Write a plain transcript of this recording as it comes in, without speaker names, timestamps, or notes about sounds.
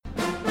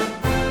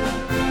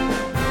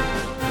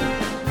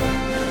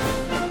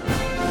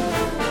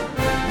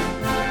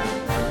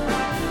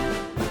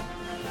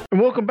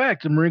welcome back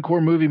to Marine Corps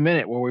Movie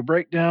Minute, where we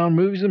break down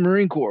movies in the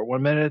Marine Corps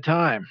 1 minute at a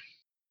time.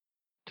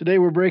 Today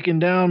we're breaking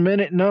down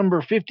minute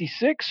number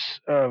 56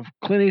 of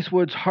Clint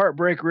Eastwood's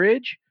Heartbreak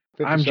Ridge.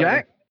 I'm 57.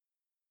 Jack.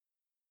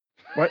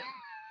 What?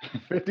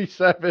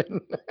 57.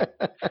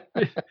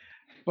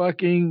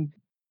 Fucking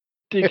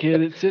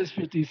dickhead, it says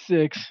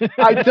 56.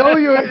 I tell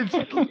you, I tell you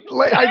this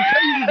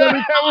every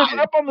It was time.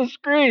 up on the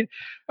screen.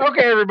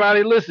 Okay,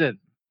 everybody, listen.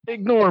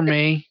 Ignore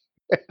me.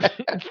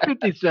 It's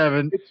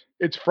 57.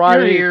 It's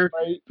Friday. You're here.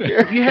 Right?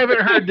 If you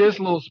haven't heard this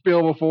little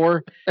spiel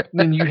before,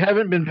 then you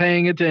haven't been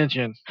paying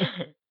attention.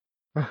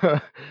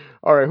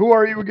 All right, who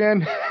are you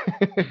again?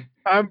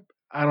 I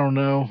don't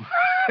know.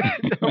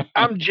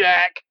 I'm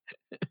Jack.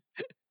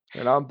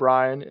 And I'm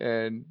Brian,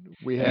 and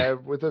we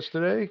have with us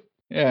today.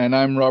 Yeah, and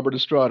I'm Robert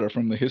Estrada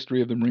from the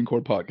History of the Marine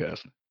Corps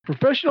podcast.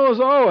 Professional as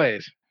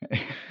always.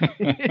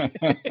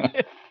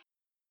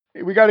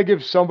 We got to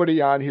give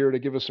somebody on here to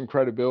give us some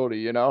credibility,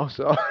 you know.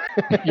 So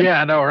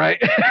yeah, I know, right?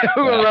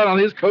 We're gonna run on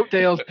his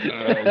coattails.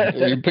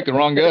 You picked the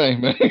wrong guy.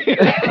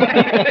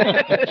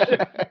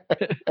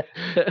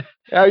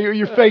 Yeah,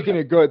 you're faking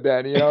it good,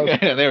 then, you know.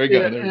 Yeah, there we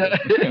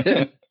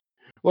go.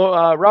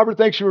 Well, Robert,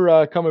 thanks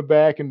for coming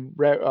back and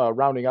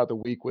rounding out the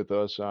week with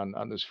us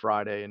on this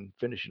Friday and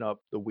finishing up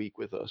the week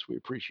with us. We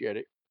appreciate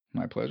it.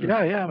 My pleasure.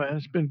 Yeah, man.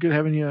 It's been good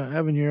having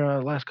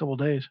your last couple of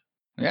days.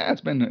 Yeah,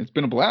 it's been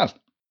a blast.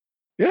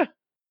 Yeah.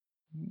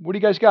 What do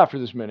you guys got for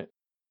this minute?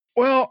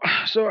 Well,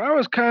 so I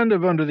was kind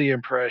of under the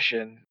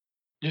impression,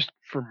 just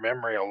from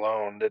memory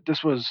alone, that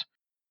this was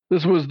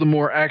the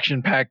more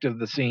action-packed of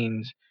the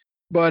scenes,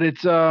 but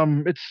it's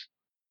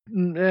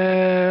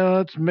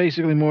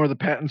basically more of the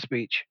Patton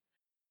speech.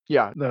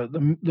 Yeah,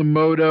 the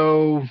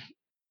motto,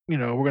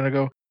 we're gonna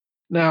go.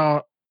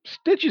 Now,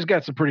 Stitch has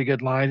got some pretty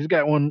good lines. He's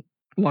got one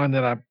line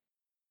that I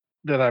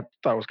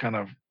thought was kind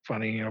of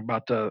funny,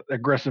 about the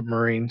aggressive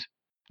Marines.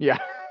 Yeah.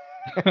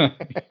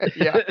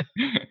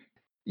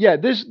 Yeah.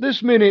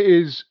 This minute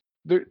is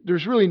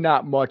there's really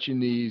not much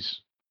in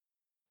these.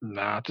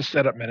 Nah, it's a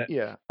setup minute.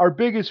 Yeah. Our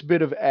biggest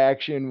bit of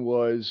action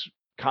was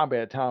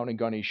Combat Town and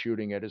Gunny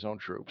shooting at his own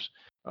troops.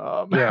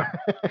 Yeah.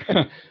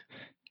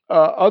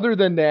 Other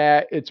than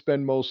that, it's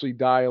been mostly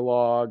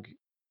dialogue.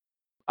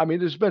 I mean,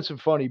 there's been some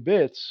funny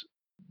bits.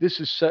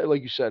 This is set,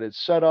 like you said,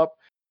 it's set up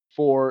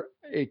for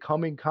a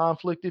coming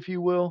conflict, if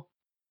you will.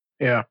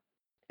 Yeah.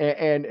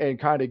 And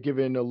kind of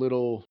giving a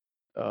little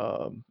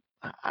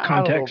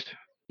context.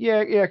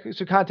 Yeah. It's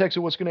a context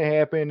of what's going to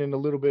happen and a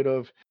little bit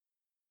of,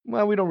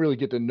 well, we don't really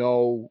get to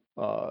know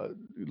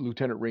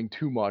Lieutenant Ring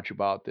too much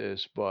about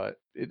this, but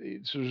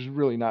it's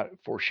really not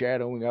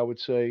foreshadowing, I would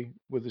say,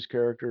 with his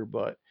character,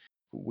 but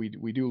we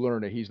do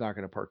learn that he's not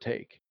going to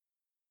partake.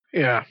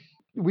 Yeah.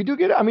 We do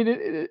get, I mean,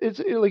 it's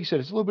like you said,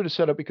 it's a little bit of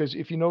setup because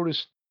if you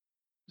notice,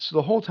 so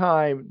the whole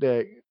time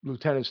that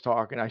Lieutenant's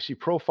talking, I see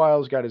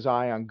Profile's got his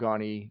eye on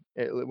Gunny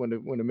when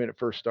the minute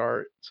first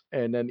starts,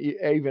 and then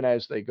even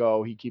as they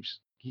go, he keeps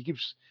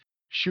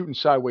shooting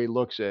sideways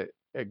looks at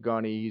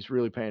Gunny. He's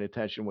really paying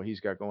attention to what he's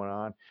got going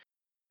on.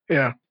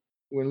 Yeah.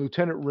 When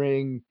Lieutenant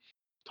Ring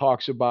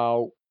talks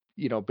about,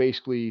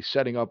 basically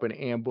setting up an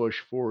ambush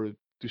for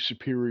the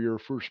superior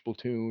first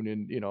platoon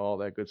and, all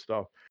that good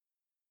stuff.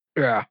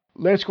 Yeah.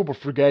 Lance Corporal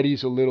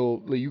Forgetti's a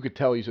little, you could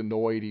tell he's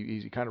annoyed.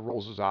 He kind of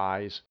rolls his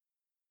eyes.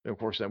 And of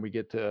course, then we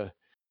get to,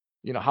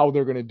 how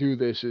they're going to do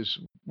this is,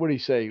 what did he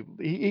say?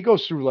 He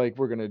goes through like,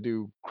 we're going to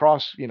do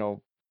crossfire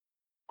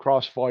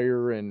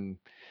and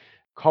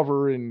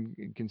cover and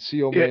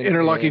concealment. Yeah,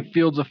 interlocking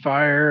fields of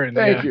fire. And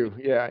thank you.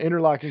 Yeah,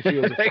 interlocking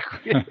fields of fire.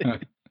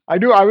 I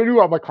knew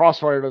my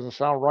crossfire doesn't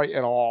sound right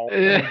at all.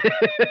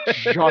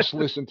 Just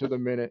listen to the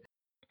minute.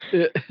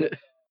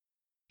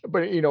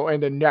 But,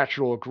 and the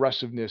natural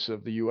aggressiveness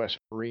of the U.S.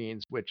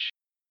 Marines, which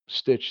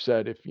Stitch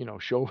said, if,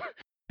 show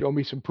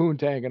me some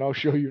poontang and I'll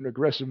show you an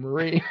aggressive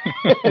Marine.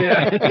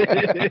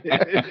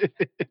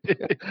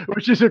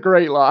 Which is a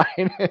great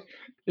line.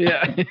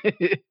 Yeah.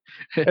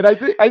 And I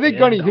think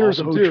Gunny hears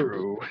him too.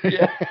 True.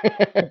 Yeah.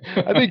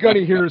 I think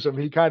Gunny hears him.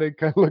 He kind of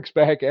looks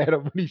back at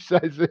him when he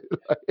says it.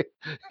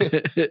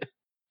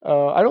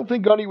 I don't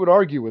think Gunny would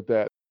argue with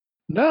that.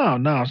 No,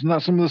 it's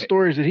not some of the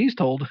stories that he's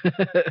told.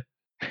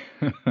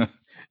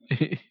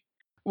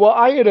 Well,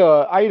 I had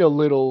a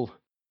little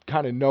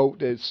kind of note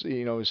that's,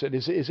 said,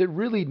 is it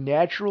really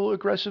natural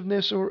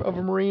aggressiveness of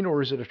a Marine,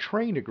 or is it a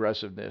trained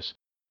aggressiveness?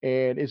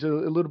 And is it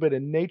a little bit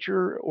of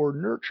nature or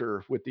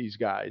nurture with these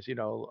guys?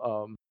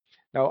 Now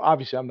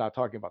obviously I'm not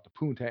talking about the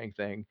poontang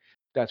thing.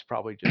 That's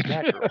probably just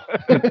natural.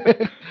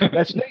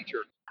 That's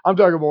nature. I'm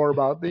talking more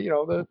about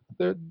the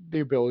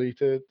ability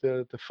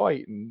to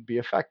fight and be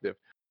effective.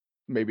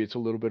 Maybe it's a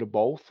little bit of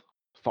both.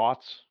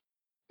 Thoughts?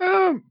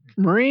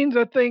 Marines,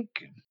 I think,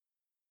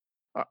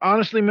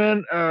 honestly,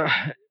 man,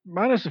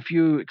 minus a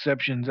few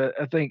exceptions,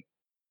 I think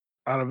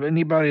out of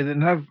anybody that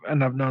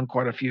I've known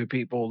quite a few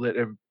people that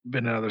have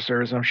been in other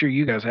service. I'm sure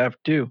you guys have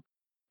too.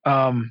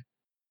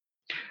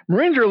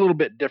 Marines are a little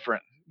bit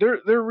different.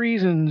 Their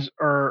reasons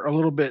are a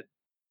little bit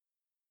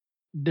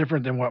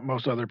different than what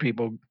most other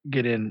people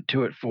get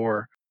into it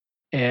for,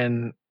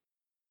 and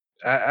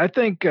I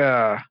think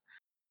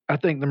I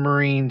think the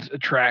Marines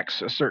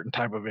attracts a certain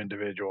type of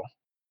individual.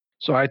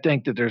 So I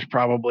think that there's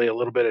probably a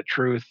little bit of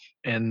truth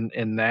in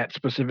that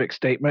specific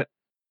statement.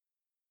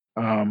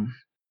 Um,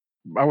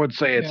 I would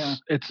say Yeah.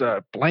 it's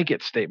a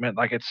blanket statement,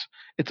 like it's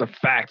a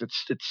fact.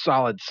 It's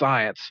solid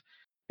science.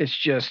 It's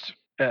just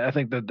I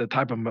think the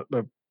type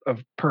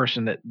of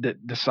person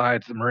that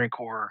decides the Marine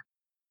Corps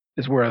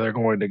is where they're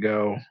going to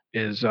go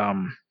is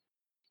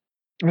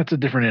that's a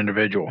different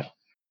individual.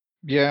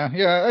 Yeah,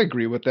 yeah, I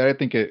agree with that. I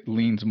think it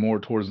leans more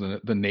towards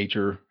the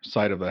nature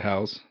side of the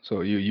house.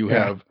 So you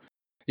Yeah, have,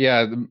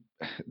 yeah,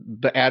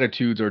 the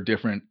attitudes are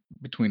different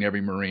between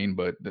every Marine,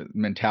 but the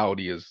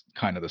mentality is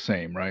kind of the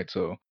same, right?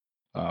 So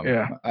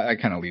yeah, I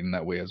kind of lean in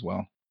that way as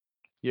well.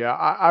 Yeah,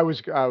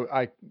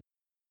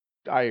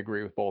 I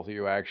agree with both of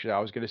you. Actually, I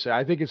was going to say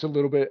I think it's a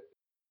little bit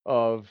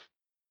of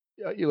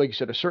like you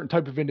said, a certain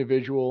type of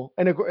individual,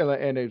 and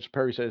as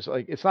Perry says,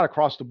 like it's not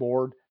across the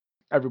board.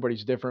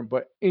 Everybody's different,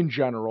 but in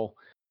general,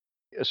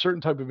 a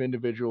certain type of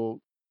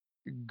individual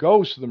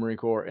goes to the Marine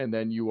Corps, and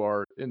then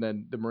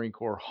the Marine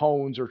Corps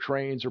hones or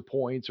trains or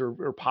points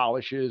or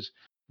polishes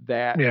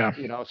that. yeah,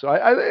 So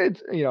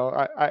it's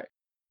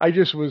I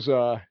just was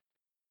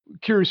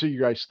curious of you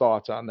guys'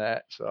 thoughts on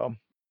that. So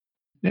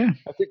yeah.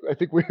 I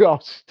think we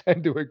all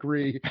tend to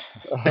agree.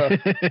 Uh,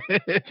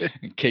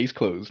 Case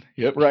closed.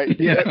 Yep. right?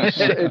 Yeah.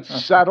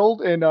 It's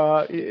settled, and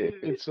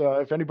it's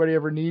if anybody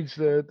ever needs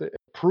the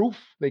proof,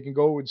 they can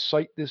go and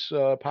cite this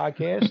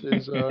podcast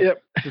as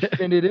Yep.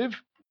 definitive.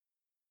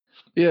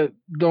 Yeah.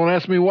 Don't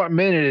ask me what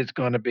minute it's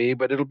going to be,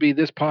 but it'll be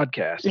this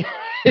podcast.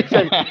 It's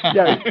like,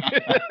 yeah,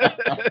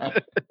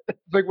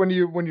 it's like when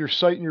you're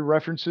citing your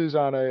references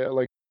on a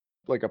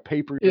like a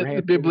paper Yeah, you're the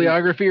handing in.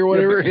 bibliography or Yeah,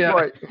 whatever. Yeah.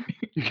 right.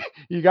 You,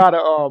 you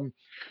gotta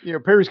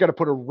Perry's got to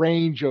put a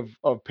range of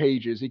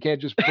pages. He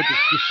can't just put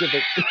the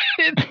specific.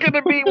 It's going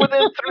to be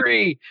within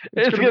 3.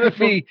 It's It's gonna going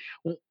be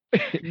to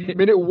from be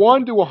minute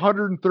 1 to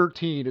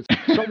 113. It's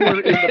somewhere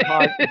in the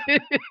pod.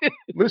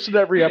 Listen to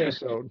every Yeah.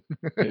 episode.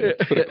 Yeah,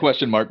 put a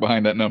question mark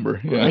behind that number.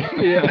 Yeah.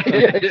 Yeah.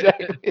 Yeah,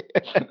 exactly.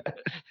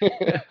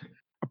 I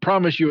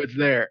promise you it's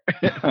there.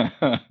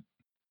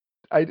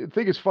 I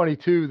think it's funny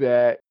too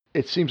that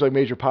it seems like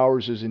Major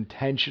Powers is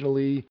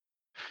intentionally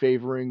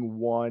favoring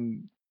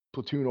one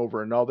platoon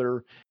over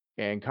another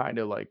and kind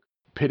of like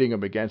pitting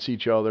them against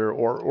each other,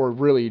 or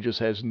really he just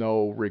has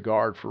no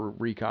regard for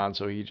recon,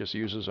 so he just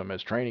uses them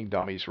as training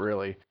dummies.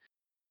 Really,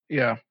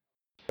 Yeah.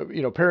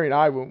 Perry and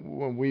I,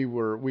 when we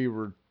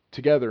were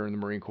together in the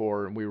Marine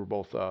Corps, and we were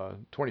both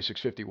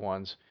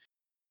 2651s.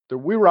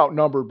 We were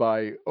outnumbered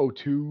by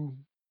O2.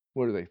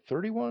 What are they?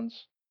 31s?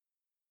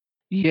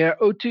 Yeah,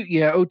 O2,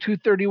 yeah,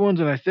 O2 31s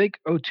and I think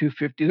O2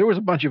 50. There was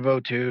a bunch of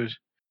O2s.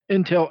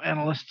 Intel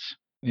analysts.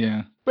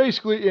 Yeah.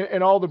 Basically,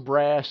 and all the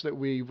brass that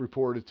we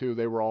reported to,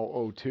 they were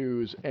all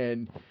O2s,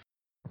 and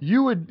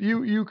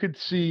you could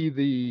see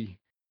the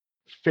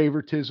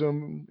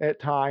favoritism at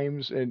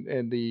times,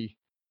 and the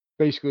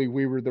basically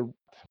we were the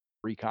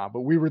recon,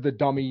 but we were the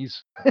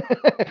dummies.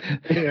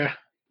 Yeah.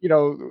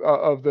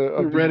 Of The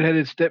the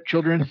redheaded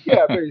stepchildren.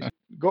 yeah,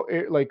 go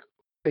like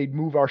they'd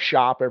move our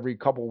shop every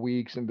couple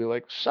weeks and be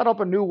like, set up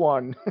a new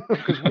one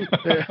because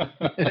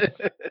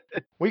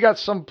we got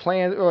some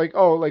plan. Like,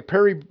 oh, like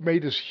Perry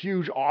made this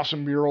huge,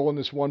 awesome mural in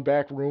this one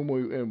back room,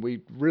 and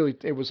we really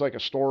it was like a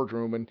storage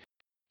room, and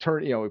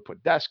we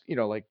put desk,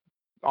 like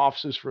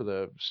offices for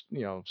the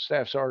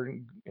staff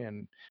sergeant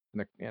and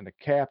the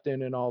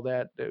captain and all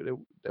that.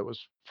 That was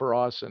for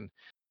us, and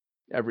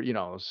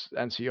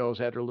NCOs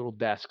had their little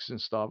desks and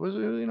stuff.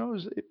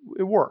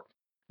 It worked.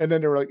 And then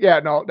they were like, yeah,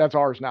 no, that's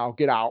ours now.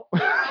 Get out.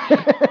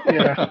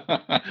 Yeah.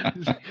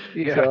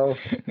 Yeah. So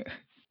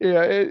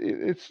yeah,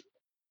 it's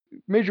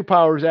Major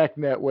Powers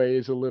acting that way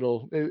is a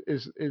little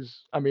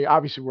is I mean,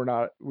 obviously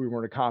we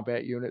weren't a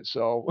combat unit,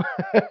 so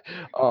Yeah.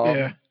 um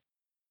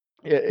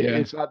Yeah.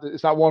 it's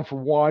not one for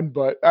one,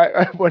 but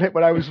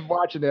when I was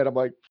watching that, I'm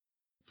like,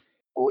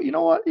 well, you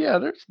know what? Yeah,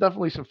 there's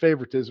definitely some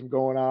favoritism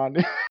going on.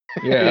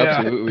 Yeah, Yeah.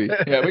 absolutely.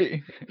 Yeah,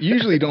 we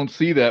usually don't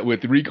see that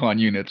with recon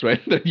units, right?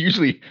 They're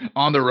usually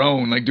on their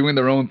own, like doing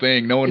their own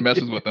thing. No one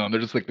messes with them.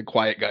 They're just like the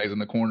quiet guys in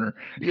the corner.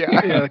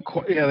 Yeah.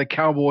 Yeah. The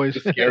Cowboys.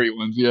 The scary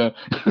ones, yeah.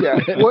 Yeah.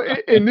 Well,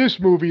 in this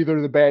movie,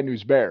 they're the bad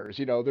news bears.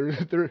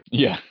 They're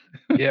Yeah.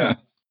 Yeah.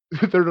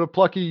 they're the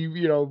plucky,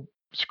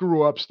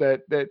 screw ups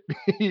that that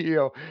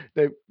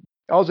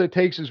all it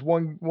takes is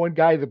one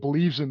guy that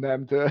believes in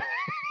them to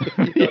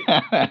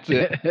Yeah, that's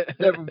it.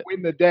 have them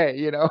win the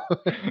day,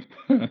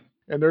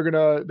 and they're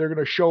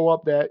gonna show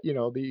up that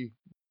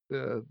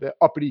the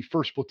uppity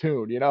first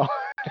platoon,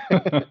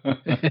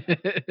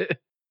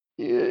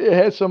 It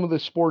has some of the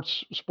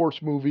sports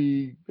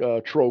movie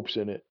tropes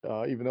in it,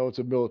 even though it's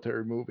a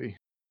military movie.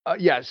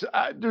 Yes,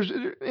 there's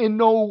in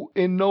no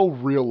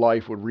real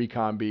life would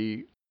recon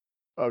be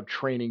a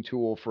training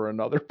tool for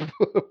another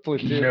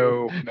platoon.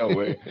 No. No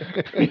way.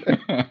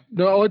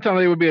 The only time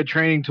they would be a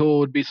training tool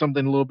would be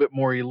something a little bit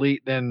more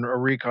elite than a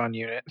recon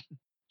unit.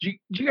 Did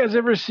you guys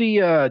ever see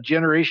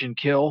Generation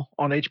Kill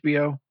on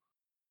HBO?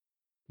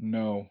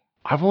 No.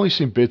 I've only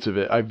seen bits of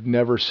it. I've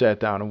never sat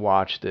down and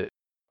watched it.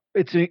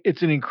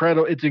 it's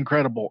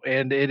incredible,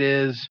 and it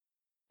is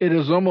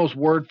almost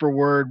word for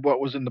word what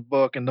was in the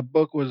book, and the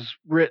book was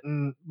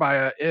written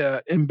by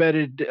a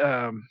embedded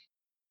a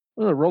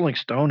Rolling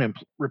Stone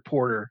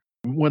reporter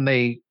when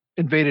they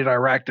invaded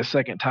Iraq the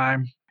second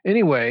time.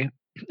 Anyway,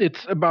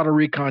 it's about a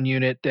recon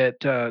unit that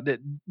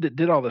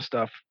did all this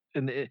stuff,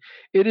 and it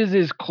is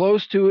as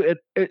close to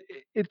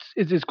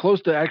it's as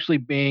close to actually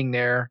being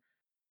there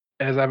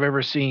as I've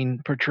ever seen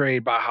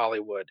portrayed by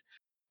Hollywood.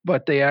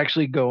 But they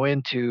actually go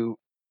into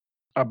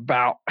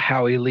about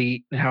how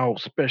elite and how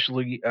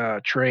specially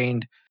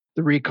trained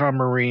the recon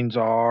Marines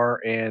are,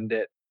 and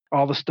that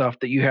all the stuff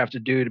that you have to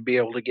do to be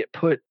able to get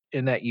put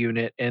in that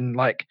unit, and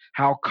like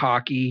how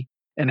cocky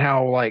and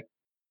how like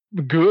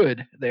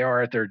good they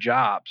are at their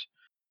jobs.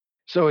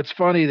 So it's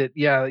funny that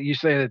yeah, you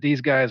say that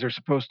these guys are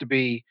supposed to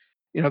be,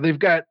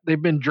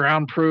 they've been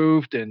drown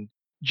proofed and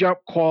jump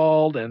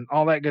qualled and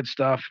all that good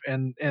stuff,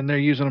 and they're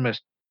using them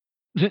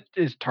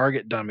as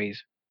target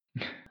dummies.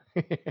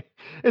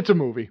 It's a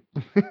movie.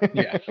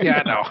 Yeah.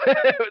 Yeah, I know.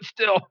 But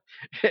still,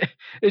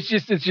 it's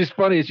just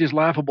funny. It's just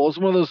laughable. It's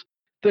one of those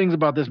things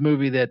about this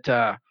movie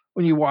that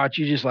when you watch,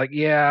 you just like,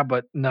 yeah,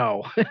 but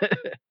no.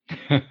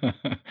 Yeah,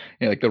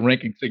 like the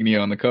rank insignia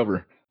on the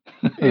cover.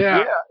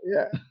 Yeah,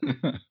 Yeah,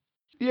 yeah.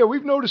 Yeah,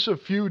 we've noticed a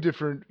few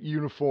different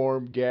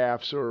uniform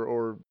gaffes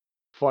or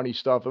funny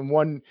stuff, and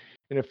one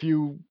in a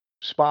few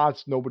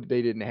spots nobody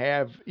they didn't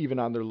have even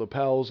on their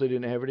lapels. They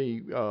didn't have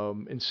any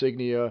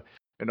insignia,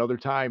 and other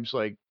times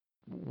like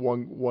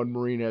one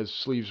Marine has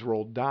sleeves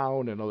rolled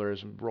down, and other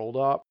has them rolled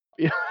up.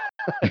 Yeah,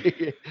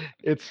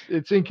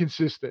 it's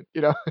inconsistent,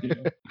 you know.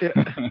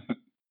 yeah.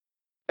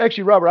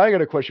 Actually, Robert, I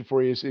got a question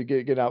for you. Is to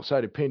get an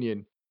outside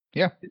opinion.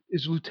 Yeah.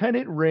 Is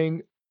Lieutenant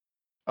Ring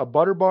a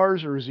butter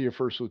bars or is he a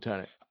first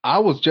lieutenant? I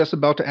was just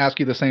about to ask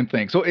you the same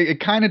thing. So it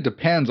kind of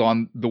depends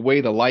on the way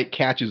the light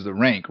catches the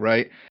rank,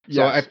 right?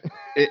 So Yes.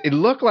 it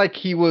looked like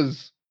he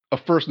was a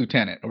first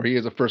lieutenant, or he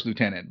is a first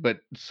lieutenant.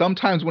 But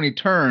sometimes when he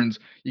turns,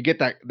 you get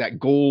that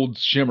gold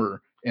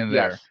shimmer in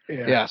Yes.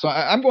 there. Yeah. So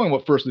I'm going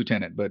with first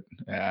lieutenant, but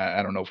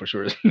I don't know for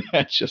sure.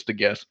 That's just a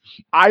guess.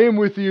 I am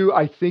with you.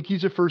 I think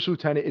he's a first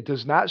lieutenant. It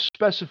does not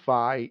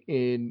specify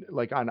in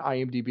like on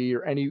IMDb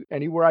or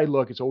anywhere I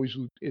look. It's always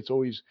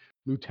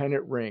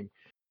Lieutenant Ring.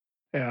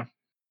 Yeah.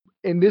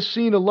 In this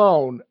scene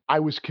alone, I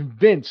was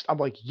convinced. I'm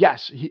like,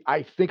 yes,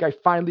 I think I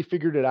finally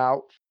figured it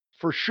out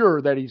for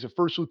sure that he's a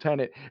first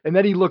lieutenant. And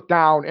then he looked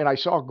down and I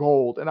saw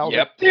gold, and I was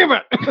Yep. like, damn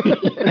it,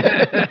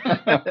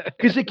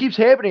 because it keeps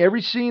happening.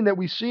 Every scene that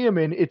we see him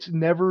in, it's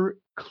never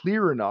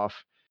clear enough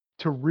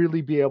to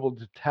really be able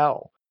to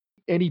tell.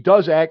 And he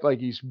does act like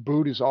he's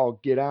boot as all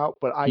get out,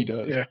 but He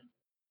does. Yeah.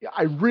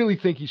 I really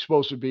think he's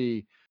supposed to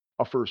be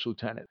a first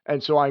lieutenant.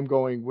 And so I'm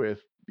going with,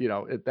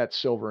 that's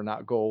silver,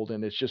 not gold.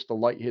 And it's just the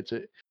light hits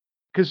it.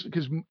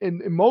 Because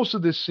in most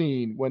of this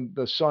scene, when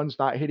the sun's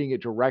not hitting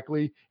it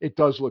directly, it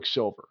does look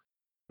silver.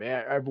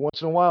 Man, every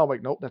once in a while, I'm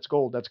like, nope, that's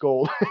gold. That's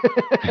gold.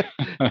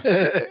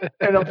 And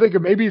I'm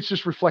thinking maybe it's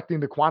just reflecting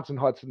the Quonset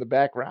huts in the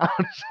background.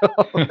 So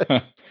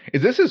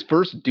Is this his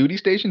first duty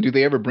station? Do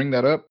they ever bring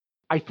that up?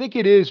 I think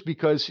it is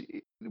because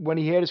when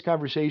he had his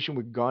conversation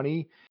with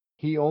Gunny,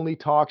 he only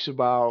talks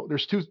about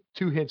there's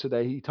two hints of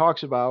that. He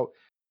talks about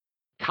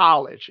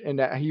college and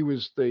that he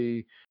was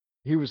the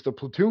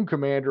platoon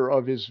commander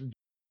of his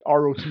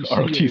ROTC in his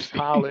ROTC.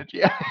 college.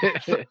 Yeah.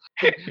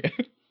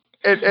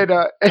 And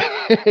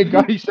and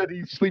Gunny said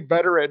he'd sleep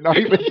better at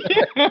night.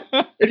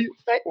 And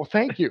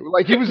thank you.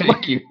 Like he was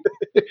Thank you.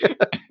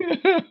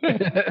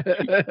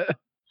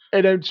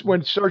 And then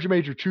when Sergeant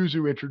Major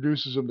Chuzu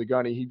introduces him to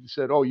Gunny, he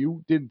said, "Oh,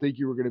 you didn't think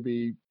you were going to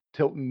be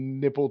tilting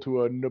nipple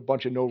to a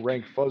bunch of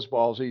no-rank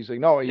fuzzballs." He's like,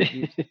 "No, he's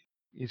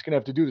going to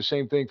have to do the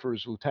same thing for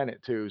his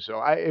lieutenant too."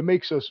 So it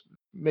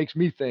makes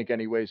me think,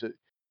 anyways, that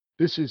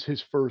this is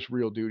his first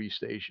real duty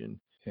station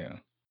Yeah.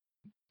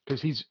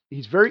 because he's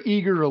very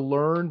eager to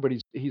learn, but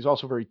he's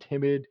also very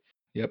timid.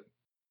 Yep.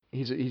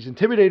 He's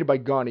intimidated by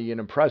Gunny and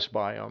impressed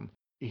by him.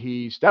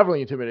 He's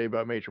definitely intimidated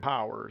by Major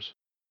Powers.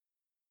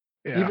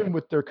 Yeah. Even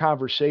with their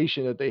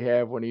conversation that they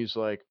have when he's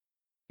like,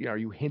 are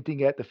you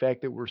hinting at the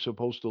fact that we're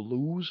supposed to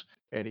lose?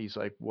 And he's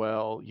like,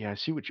 well, yeah, I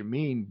see what you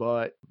mean,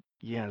 but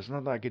yeah, there's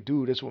nothing I could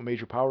do. That's what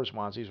Major Powers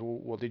wants. He's,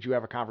 well, did you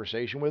have a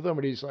conversation with him?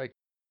 And he's like,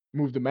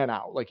 move the men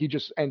out. Like he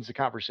just ends the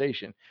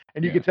conversation.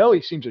 And you Yeah. can tell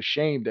he seems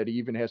ashamed that he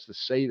even has to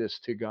say this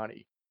to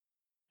Gunny.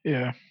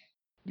 Yeah.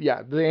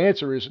 Yeah, the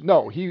answer is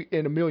no. He,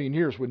 in a million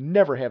years, would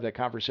never have that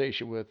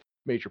conversation with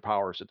Major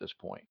Powers at this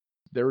point.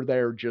 They're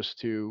there just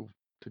to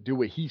do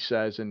what he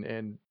says,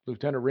 and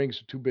Lieutenant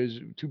Ring's too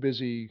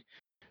busy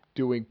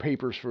doing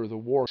papers for the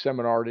war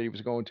seminar that he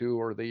was going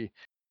to,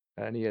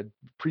 and he had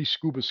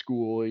pre-scuba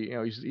school.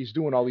 He's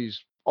doing all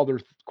these other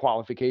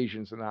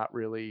qualifications and not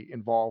really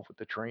involved with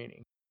the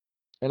training.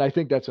 And I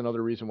think that's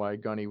another reason why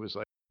Gunny was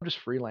like, "I'll just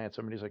freelance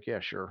him," and he's like, "Yeah,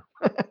 sure,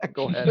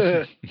 go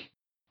ahead."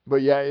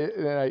 But yeah,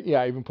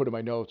 I even put in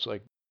my notes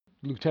like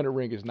Lieutenant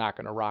Ring is not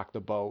going to rock the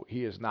boat.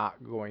 He is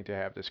not going to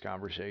have this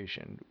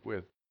conversation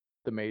with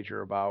the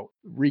major about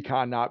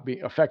recon not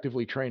being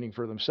effectively training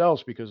for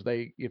themselves because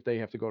if they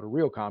have to go to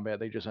real combat,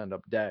 they just end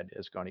up dead,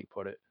 as Gunny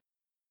put it.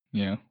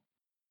 Yeah,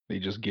 they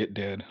just get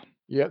dead.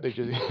 Yeah, they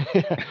just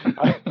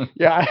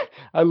yeah,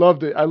 I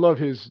loved it. I love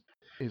his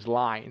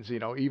lines,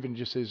 even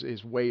just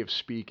his way of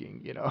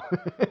speaking,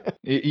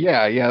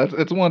 Yeah,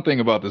 that's one thing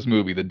about this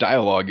movie. The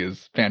dialogue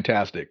is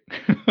fantastic,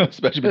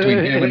 especially between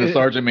him and the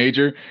sergeant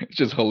major. It's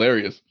just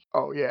hilarious.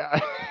 Oh yeah.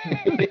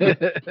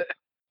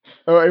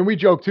 Oh, and we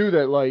joke too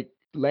that like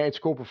Lance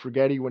Corporal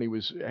Forgetti when he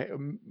was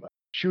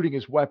shooting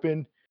his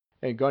weapon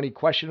and Gunny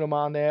questioned him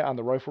on that on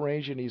the rifle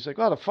range and he's like,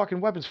 "Oh, the fucking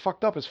weapon's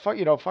fucked up. It's fuck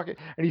it."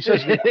 And he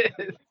says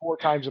it 4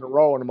 times in a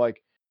row and I'm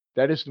like,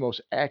 that is the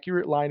most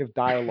accurate line of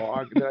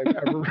dialogue that I've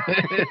ever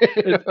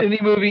It's any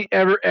movie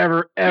ever,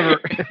 ever, ever.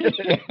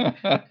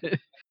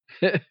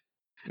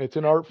 It's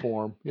an art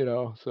form,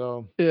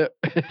 so Yeah.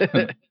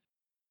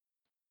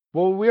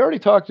 well, we already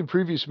talked in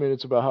previous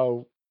minutes about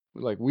how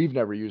like we've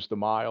never used the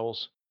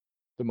Miles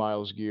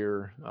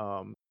gear.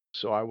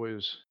 So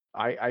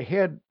I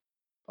had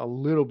a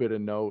little bit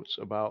of notes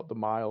about the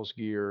Miles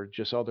gear,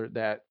 just other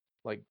that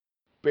like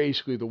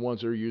basically the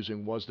ones they're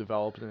using was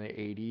developed in the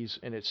 80s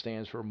and it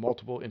stands for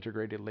Multiple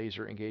Integrated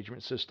Laser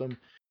Engagement System,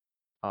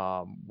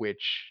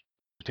 which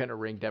Lieutenant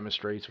Ring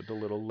demonstrates with the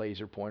little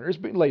laser pointer. It's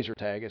been laser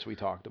tag as we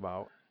talked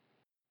about.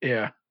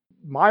 Yeah.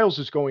 Miles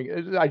is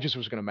going. I just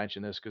was going to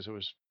mention this because it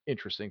was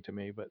interesting to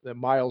me, but that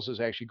Miles is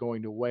actually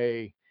going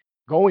away,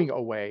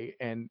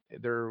 and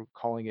they're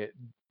calling it,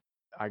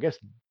 I guess,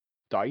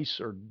 Dice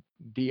or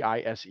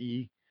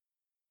DISE.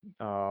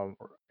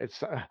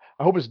 It's I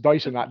hope it's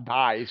Dice and not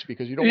Dies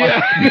because you don't want.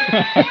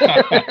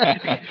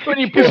 Yeah. When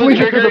you pull Just the leave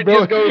it to trigger, the it villain.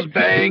 just goes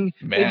bang.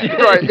 Man.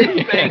 Right.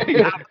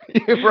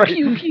 Bang. Right.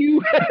 Pew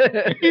pew.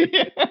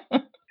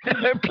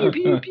 Pew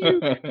pew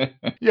pew.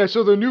 Yeah.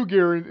 So the new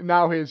gear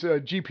now has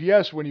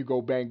GPS when you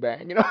go bang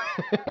bang.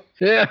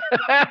 Yeah.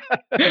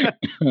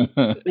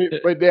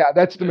 But yeah,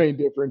 that's the main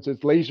difference.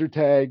 It's laser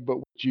tag, but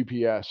with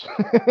GPS.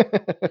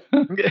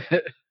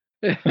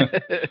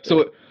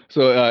 So,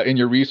 in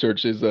your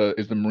research, is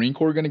the Marine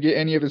Corps going to get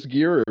any of this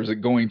gear, or is it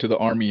going to the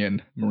Army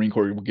and Marine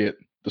Corps will get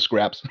the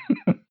scraps?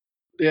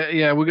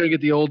 Yeah, we're gonna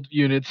get the old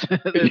units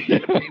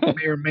that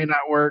may or may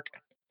not work.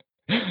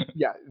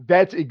 Yeah,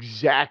 that's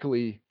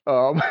exactly.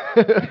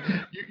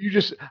 You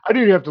just I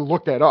didn't even have to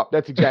look that up.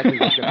 That's exactly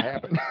what's going to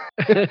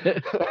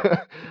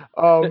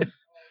happen.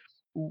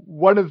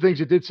 One of the things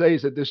it did say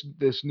is that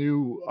this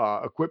new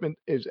equipment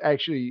is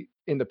actually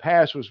in the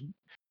past was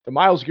the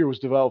Miles gear was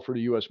developed for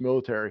the U.S.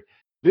 military.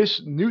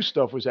 This new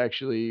stuff was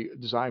actually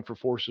designed for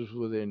forces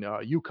within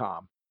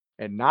UCOM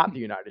and not the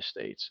United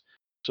States.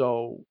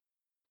 So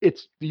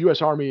it's the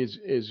U.S. Army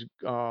is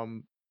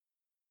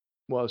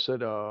well, it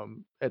said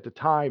at the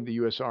time the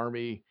U.S.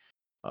 Army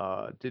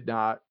did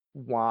not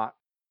want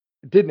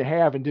didn't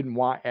have and didn't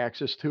want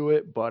access to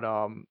it, but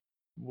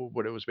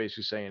what it was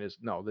basically saying is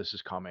no, this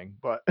is coming.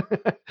 But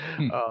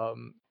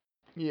Hmm.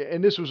 yeah,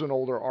 and this was an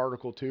older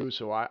article too,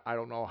 so I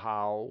don't know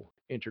how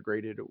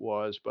integrated it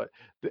was, but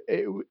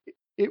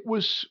it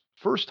was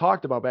first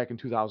talked about back in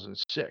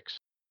 2006,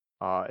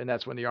 and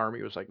that's when the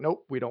Army was like,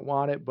 nope, we don't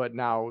want it. But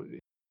now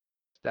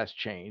that's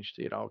changed,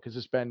 because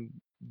it's been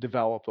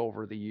developed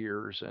over the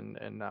years, and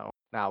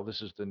now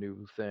this is the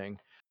new thing.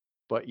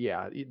 But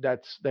yeah,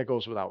 that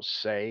goes without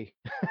say.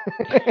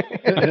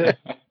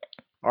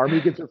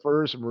 Army gets it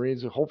first,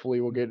 Marines hopefully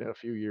will get it in a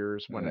few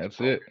years when And it's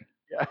that's it.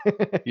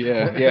 appropriate.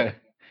 Yeah, yeah.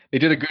 They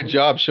did a good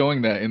job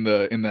showing that in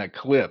that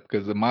clip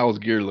because the Miles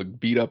gear looked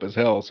beat up as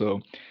hell.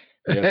 So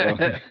yeah,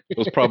 so it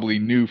was probably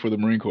new for the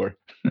Marine Corps.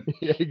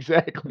 Yeah,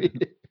 exactly.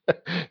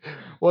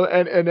 Well,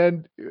 and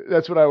then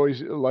that's what I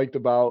always liked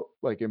about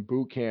like in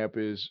boot camp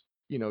is,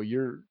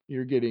 you're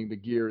getting the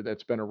gear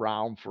that's been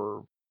around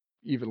for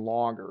even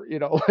longer,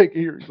 like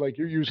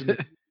you're using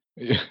the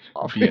Yeah,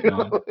 stuff,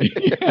 Vietnam.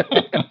 Yeah.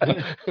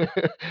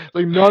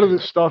 Like none of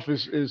this stuff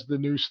is the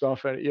new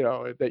stuff, and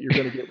that you're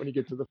gonna get when you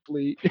get to the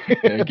fleet.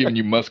 Yeah, giving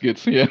you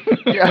muskets. Yeah.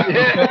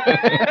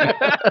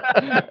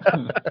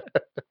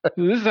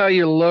 This is how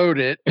you load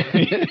it.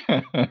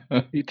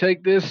 You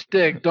take this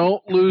stick.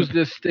 Don't lose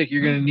this stick.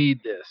 You're gonna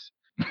need this.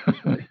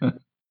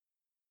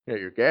 Yeah,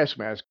 your gas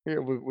mask. It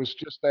was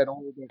just that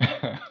old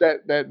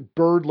that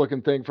bird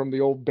looking thing from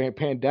the old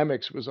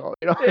pandemics was all.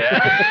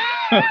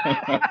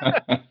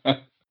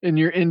 And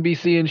your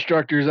NBC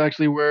instructors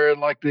actually wear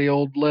like the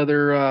old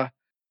leather.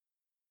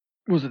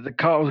 Was it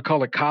was it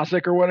called a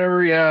Cossack or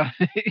whatever? Yeah,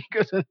 he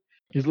goes in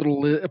his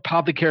little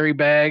apothecary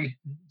bag,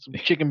 some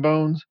chicken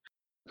bones.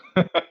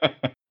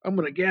 I'm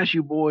gonna gas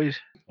you, boys.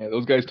 Yeah,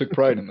 those guys took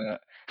pride in that.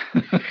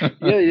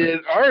 Yeah.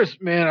 Ours,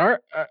 man, our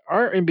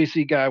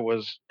NBC guy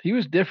he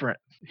was different.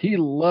 He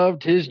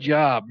loved his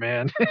job,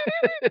 man.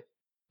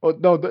 Well,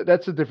 no,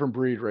 that's a different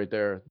breed right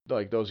there.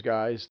 Like those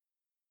guys,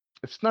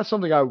 it's not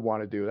something I would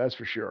want to do. That's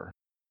for sure.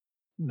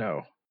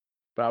 No.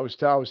 But I was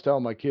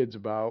telling my kids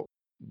about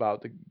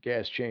the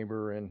gas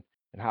chamber and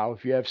how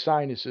if you have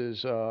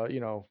sinuses,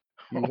 you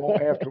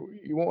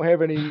won't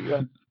have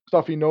any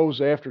stuffy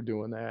nose after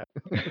doing that.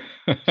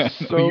 No,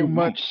 So you won't.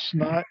 much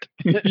snot.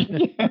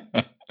 Yeah.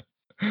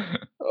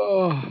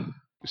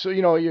 So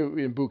you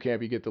in boot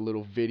camp you get the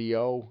little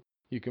video.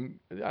 You can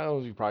I don't know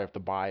if you probably have to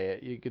buy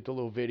it. You get the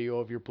little video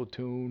of your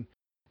platoon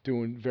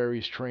doing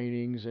various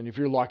trainings, and if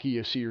you're lucky,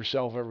 you see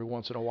yourself every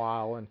once in a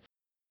while.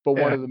 But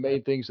one Yeah. of the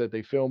main things that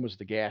they film is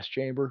the gas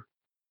chamber.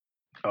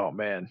 Oh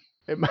man.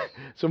 And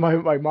so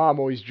my mom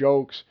always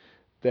jokes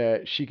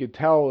that she could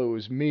tell it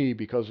was me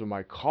because of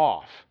my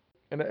cough.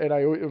 And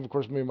of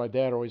course me and my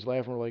dad are always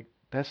laughing. We're like,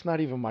 that's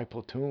not even my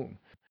platoon.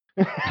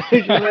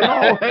 She's like,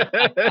 oh,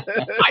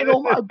 I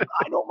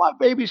know my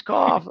baby's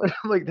cough. And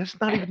I'm like, that's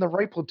not even the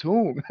right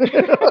platoon.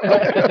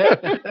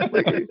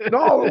 Like,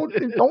 no,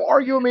 don't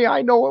argue with me.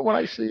 I know it when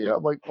I see it.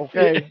 I'm like,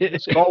 okay,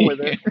 let's go with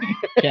it.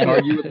 Can't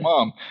argue with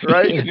mom.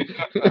 Right?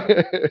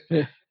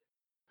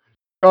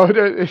 Oh,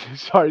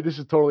 sorry, this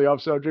is totally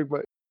off subject,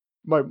 but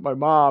my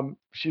mom,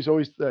 she's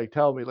always like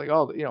telling me like,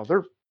 oh,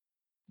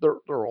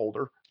 they're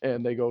older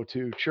and they go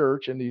to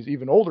church, and these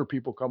even older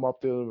people come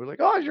up to them and like,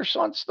 oh, is your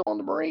son still in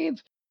the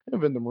Marines? I've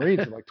been in the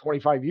Marines in like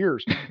 25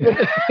 years. Yeah,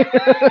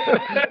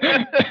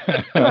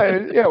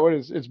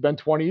 it's been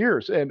 20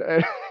 years, and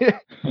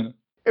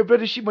but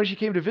when she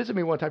came to visit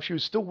me one time, she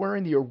was still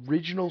wearing the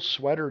original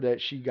sweater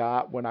that she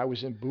got when I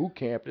was in boot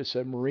camp that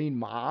said Marine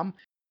Mom.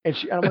 And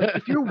I'm like,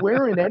 if you're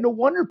wearing that, no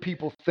wonder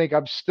people think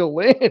I'm still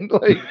in.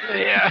 Like,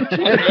 Yeah.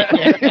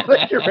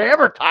 like you're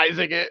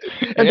advertising it,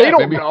 and Yeah, they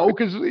don't maybe know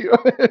because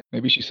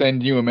maybe she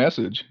sent you a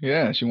message.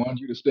 Yeah, she wanted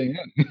you to stay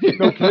in.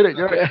 no kidding.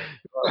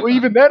 Well,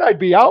 even then, I'd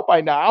be out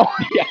by now.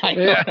 Yeah, I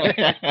know.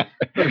 Yeah.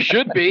 Or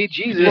should be.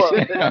 Jesus.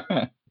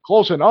 Well,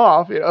 close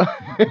enough,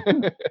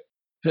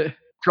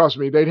 Trust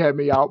me, they'd have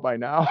me out by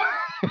now.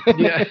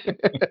 Yeah.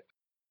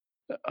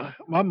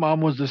 My mom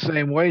was the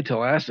same way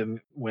till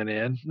Aston went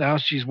in. Now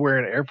she's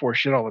wearing Air Force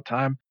shit all the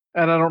time,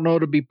 and I don't know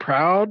to be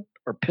proud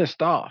or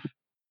pissed off.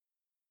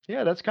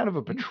 Yeah, that's kind of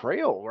a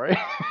betrayal, right?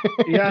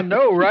 Yeah, I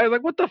know, right?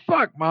 Like, what the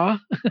fuck, ma?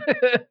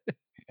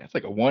 That's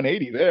like a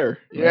 180 there.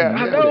 Yeah,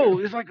 I yeah. know.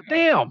 It's like,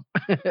 damn.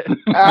 You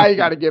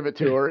got to give it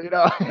to her,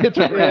 It's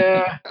a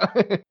Yeah.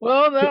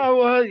 Well, no,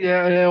 well,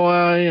 yeah,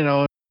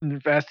 well,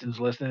 Faston's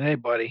listening. Hey,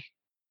 buddy.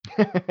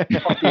 Fuck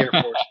the Air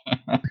Force.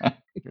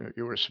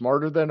 You were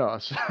smarter than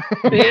us.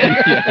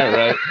 Yeah. Yeah,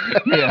 right.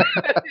 Yeah.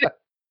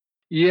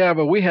 Yeah,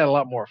 but we had a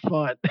lot more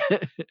fun.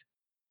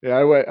 Yeah,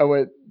 I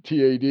went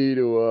TAD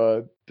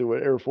to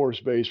an Air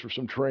Force base for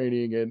some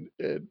training, and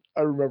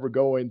I remember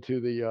going to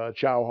the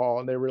chow hall,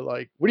 and they were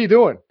like, "What are you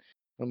doing?"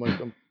 I'm like,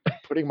 "I'm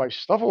putting my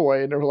stuff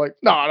away," and they were like,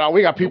 "No,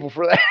 we got people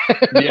for that."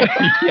 Yeah,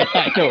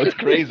 I know, it's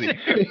crazy.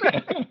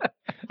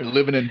 They're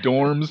living in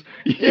dorms.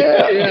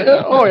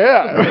 Yeah. Oh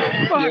yeah.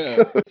 Yeah.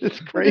 It's What is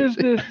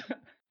crazy. this?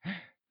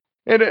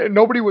 And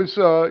nobody was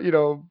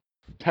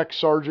tech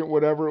sergeant,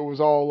 whatever. It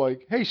was all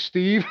like, "Hey,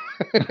 Steve,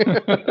 we're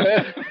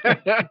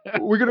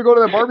gonna go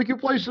to that barbecue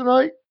place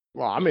tonight."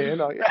 Well, I'm in.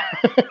 Yeah,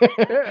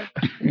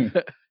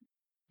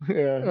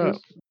 it's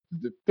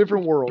a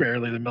different world.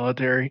 Barely the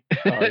military.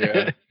 Oh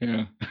yeah.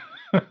 Yeah.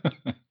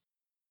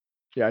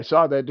 Yeah, I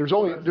saw that.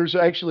 There's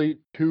actually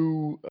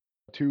two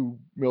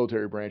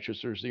military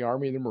branches. There's the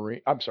Army and the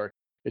Marine. I'm sorry,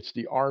 it's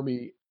the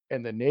Army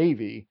and the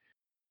Navy,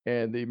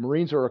 and the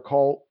Marines are a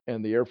cult,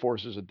 and the Air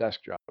Force is a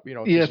desk job. It's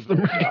a Yes, the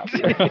civilian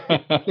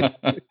job.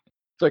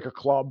 It's like a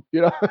club.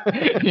 Yeah.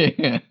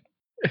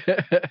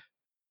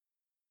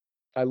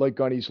 I like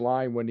Gunny's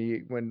line when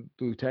the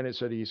lieutenant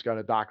said he's got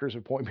a doctor's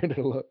appointment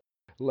at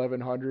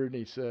 1100, and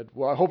he said,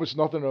 "Well, I hope it's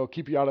nothing that'll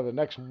keep you out of the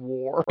next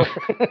war."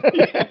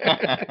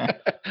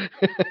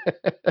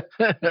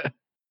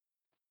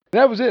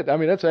 That was it. I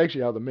mean, that's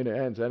actually how the minute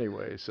ends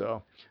anyway.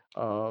 So,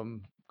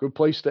 good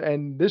place to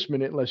end this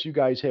minute, unless you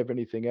guys have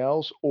anything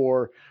else.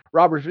 Or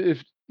Robert,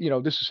 if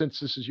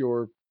since this is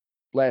your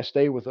last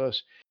day with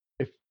us,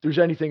 if there's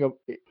anything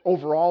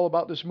overall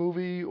about this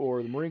movie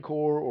or the Marine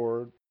Corps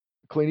or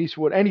Clint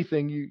Eastwood,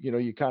 anything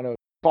you kind of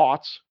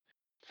thoughts,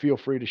 feel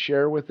free to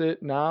share with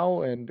it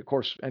now. And of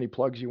course, any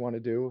plugs you want to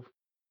do.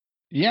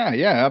 Yeah,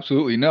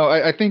 absolutely. No,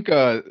 I think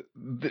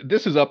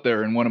this is up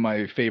there in one of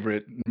my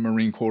favorite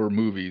Marine Corps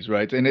movies,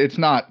 right? And it's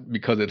not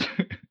because it's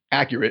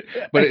accurate,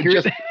 but it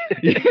just,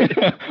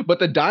 but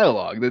the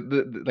dialogue,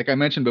 like I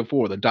mentioned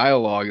before, the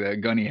dialogue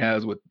that Gunny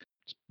has with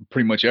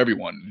pretty much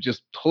everyone,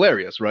 just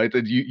hilarious, right?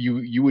 That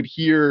you would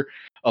hear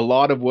a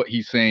lot of what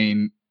he's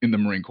saying in the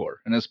Marine Corps,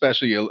 and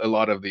especially a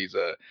lot of these,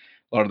 a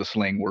lot of the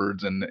slang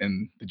words and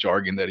the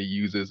jargon that he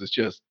uses. It's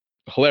just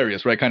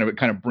hilarious, right? Kind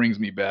of brings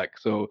me back.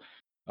 So.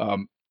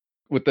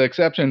 With the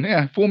exception,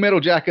 yeah, Full Metal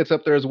Jacket's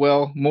up there as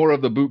well. More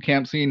of the boot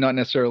camp scene, not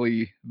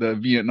necessarily the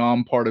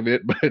Vietnam part of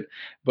it,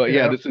 but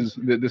yeah, Yeah. this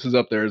is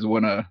up there as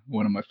one of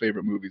my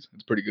favorite movies.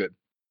 It's pretty good.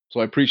 So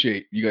I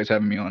appreciate you guys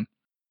having me on.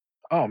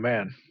 Oh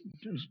man,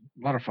 it was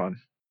a lot of fun.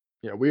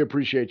 Yeah, we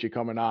appreciate you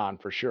coming on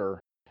for sure.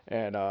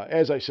 And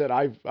as I said,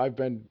 I've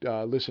been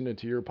listening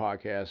to your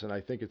podcast, and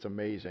I think it's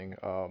amazing.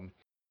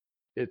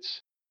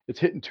 It's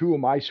hitting two of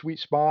my sweet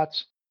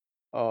spots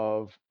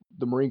of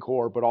the Marine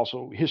Corps, but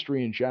also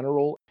history in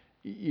general.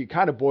 You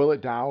kind of boil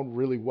it down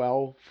really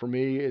well for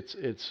me.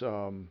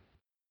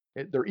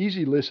 They're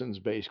easy listens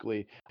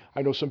basically.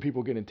 I know some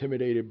people get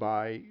intimidated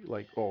by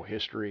like, oh,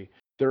 history.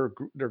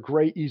 they're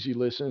great, easy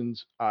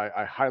listens.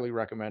 I highly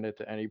recommend it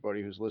to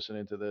anybody who's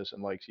listening to this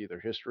and likes either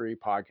history,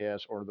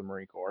 podcasts, or the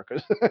Marine Corps.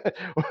 'Cause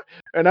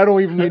and I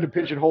don't even mean to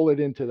pigeonhole it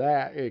into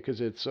that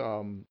because it's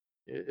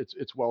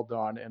well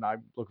done, and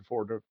I'm looking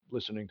forward to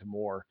listening to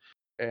more.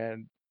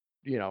 And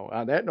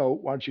on that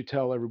note, why don't you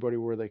tell everybody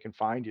where they can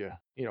find you?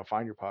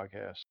 Find your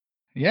podcast.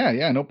 Yeah,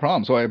 yeah, no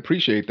problem. So I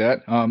appreciate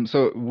that.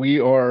 So we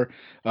are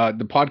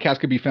the podcast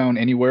could be found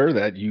anywhere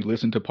that you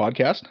listen to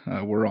podcasts.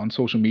 We're on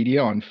social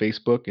media on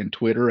Facebook and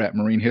Twitter at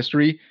Marine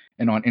History,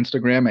 and on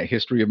Instagram at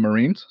History of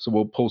Marines. So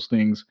we'll post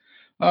things.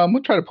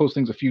 We'll try to post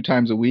things a few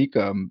times a week,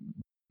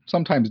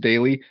 sometimes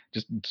daily.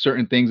 Just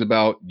certain things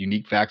about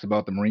unique facts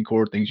about the Marine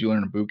Corps, things you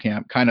learn in boot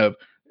camp. Kind of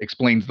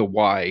explains the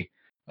why,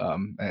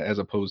 as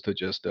opposed to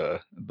just the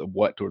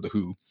what or the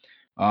who.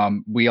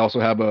 We also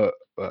have a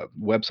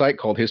website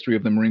called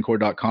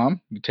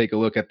historyofthemarinecorps.com. You take a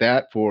look at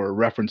that for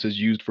references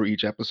used for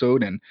each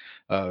episode and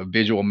a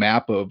visual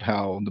map of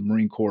how the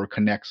Marine Corps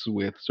connects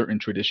with certain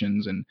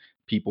traditions and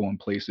people and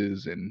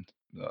places and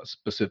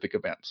specific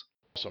events.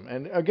 Awesome.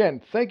 And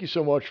again, thank you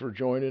so much for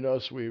joining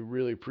us. We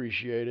really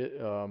appreciate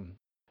it.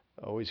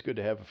 Always good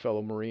to have a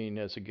fellow Marine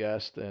as a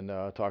guest and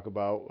talk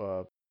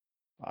about.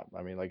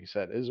 I mean, like you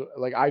said,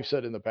 like I've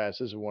said in the past,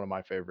 this is one of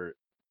my favorite.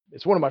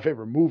 It's one of my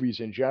favorite movies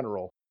in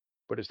general,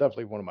 but it's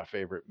definitely one of my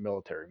favorite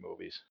military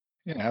movies.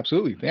 Yeah,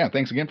 absolutely. Yeah,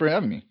 thanks again for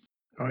having me.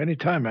 Oh,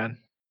 anytime, man.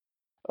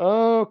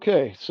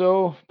 Okay,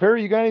 so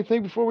Perry, you got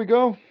anything before we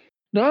go?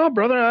 No,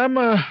 brother, I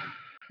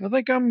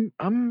think I'm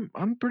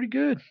pretty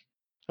good.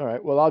 All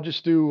right. Well, I'll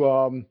just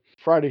do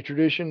Friday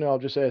tradition. I'll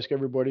just ask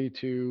everybody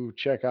to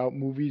check out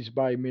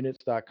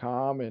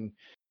moviesbyminutes.com. And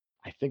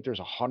I think there's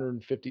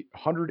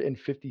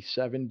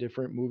 157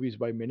 different movies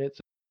by minutes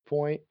at this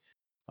point.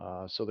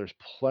 So there's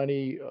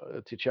plenty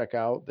to check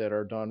out that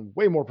are done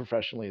way more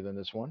professionally than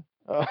this one.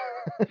 But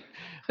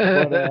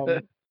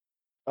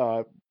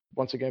uh,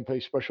 once again, pay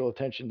special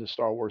attention to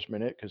Star Wars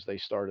Minute because they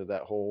started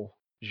that whole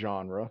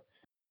genre.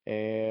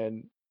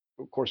 And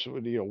of course,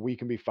 we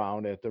can be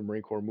found at the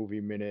Marine Corps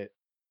Movie Minute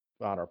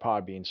on our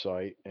Podbean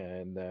site,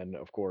 and then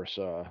of course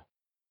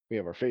we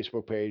have our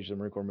Facebook page, the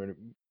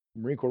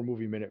Marine Corps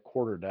Movie Minute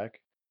Quarter Deck,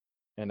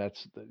 and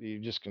you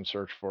just can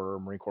search for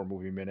Marine Corps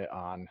Movie Minute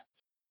on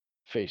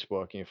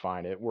Facebook and you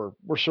find it. We're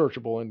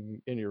searchable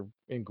in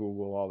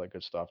Google, all that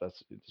good stuff.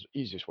 That's the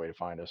easiest way to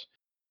find us.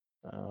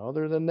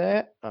 Other than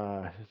that,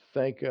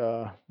 thank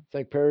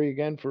Perry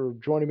again for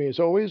joining me as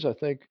always. I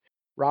thank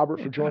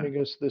Robert for joining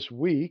us this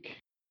week.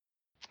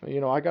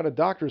 I got a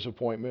doctor's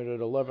appointment at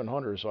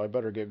 1100, so I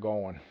better get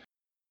going.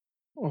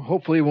 Well,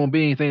 hopefully it won't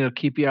be anything to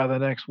keep you out of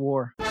the next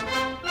war.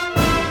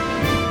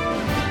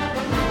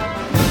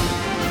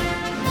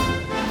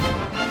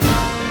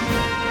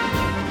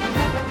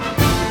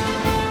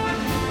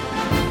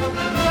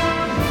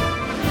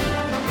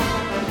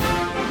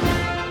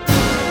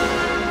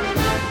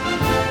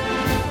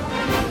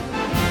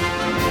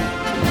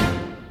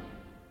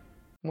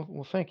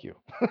 Well, thank you.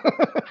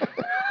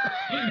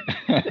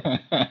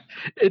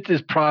 It's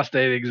his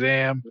prostate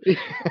exam.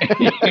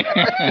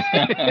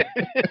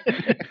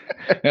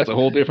 That's a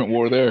whole different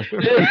war there.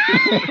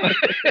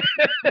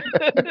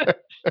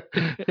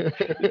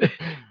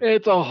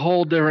 It's a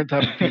whole different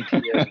type of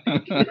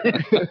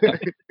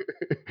PTSD.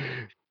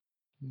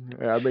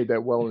 Yeah, I made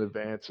that well in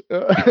advance.